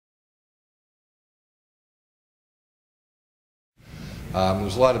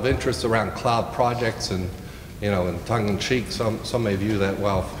There's a lot of interest around cloud projects, and in tongue-in-cheek, some may view that,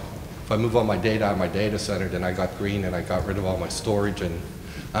 well, if I move all my data out of my data center, then I got green and I got rid of all my storage and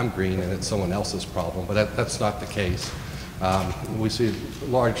I'm green and it's someone else's problem, but that's not the case. We see a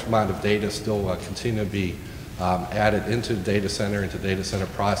large amount of data still continue to be added into the data center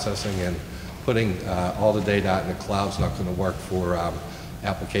processing, and putting all the data out in the cloud is not going to work for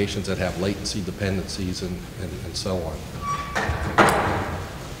applications that have latency dependencies and so on.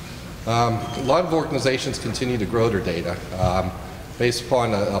 A lot of organizations continue to grow their data. Based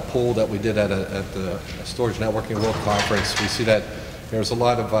upon a poll that we did at the Storage Networking World Conference, we see that there's a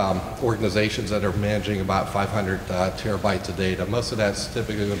lot of organizations that are managing about 500 terabytes of data. Most of that's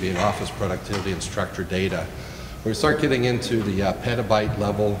typically going to be in office productivity and structured data. When you start getting into the petabyte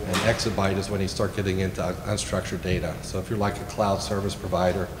level, and exabyte is when you start getting into unstructured data. So if you're like a cloud service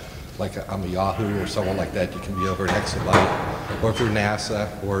provider, like I'm a Yahoo or someone like that, you can be over an exabyte. Or if you're NASA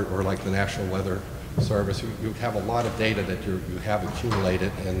or like the National Weather Service, you have a lot of data that you have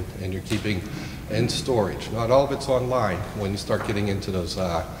accumulated and you're keeping in storage. Not all of it's online. When you start getting into those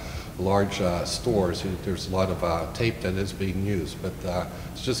large stores, there's a lot of tape that is being used, but it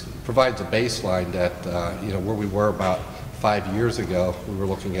just provides a baseline that where we were about 5 years ago, we were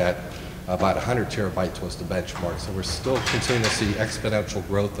looking at about 100 terabytes was the benchmark. So we're still continuing to see exponential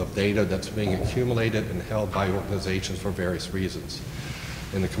growth of data that's being accumulated and held by organizations for various reasons.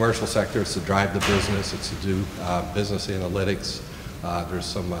 In the commercial sector, it's to drive the business, it's to do business analytics. There's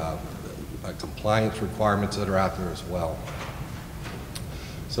some compliance requirements that are out there as well.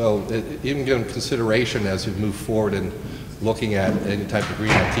 So even given consideration as you move forward and looking at any type of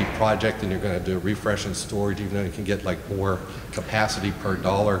green IT project, and you're going to do a refresh and storage, even though you can get like more capacity per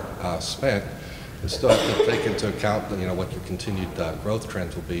dollar spent, you still have to take into account what your continued growth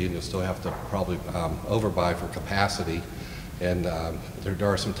trends will be, and you'll still have to probably overbuy for capacity. And there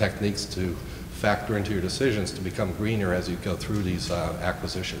are some techniques to factor into your decisions to become greener as you go through these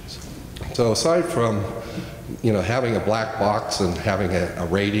acquisitions. So aside from having a black box and having a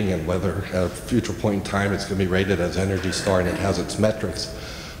rating, and whether at a future point in time it's going to be rated as Energy Star and it has its metrics,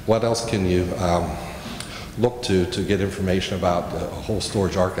 what else can you look to get information about the whole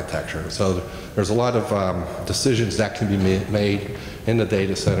storage architecture? So there's a lot of decisions that can be made in the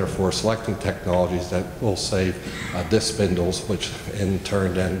data center for selecting technologies that will save disk spindles, which in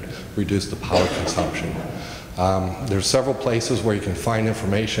turn then reduce the power consumption. There's several places where you can find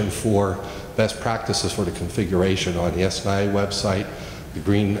information for best practices for the configuration on the SNI website, the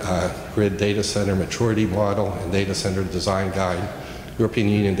Green Grid Data Center Maturity Model and Data Center Design Guide, European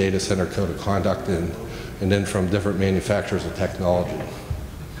Union Data Center Code of Conduct, and then from different manufacturers of technology.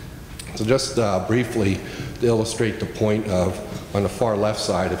 So just briefly to illustrate the point of, on the far left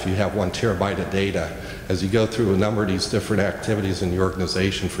side, if you have 1 terabyte of data, as you go through a number of these different activities in the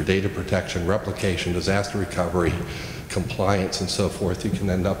organization for data protection, replication, disaster recovery, compliance, and so forth, you can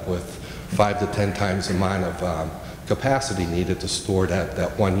end up with 5 to 10 times the amount of capacity needed to store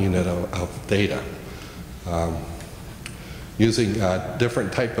that 1 unit of data. Using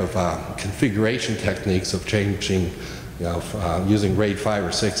different type of configuration techniques of changing, using RAID 5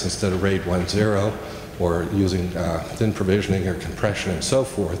 or 6 instead of RAID 1.0, or using thin provisioning or compression and so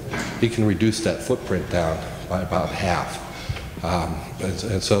forth, you can reduce that footprint down by about half.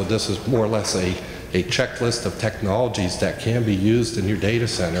 And so this is more or less a checklist of technologies that can be used in your data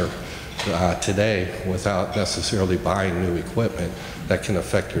center today without necessarily buying new equipment that can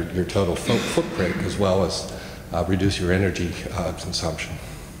affect your total footprint, as well as reduce your energy consumption.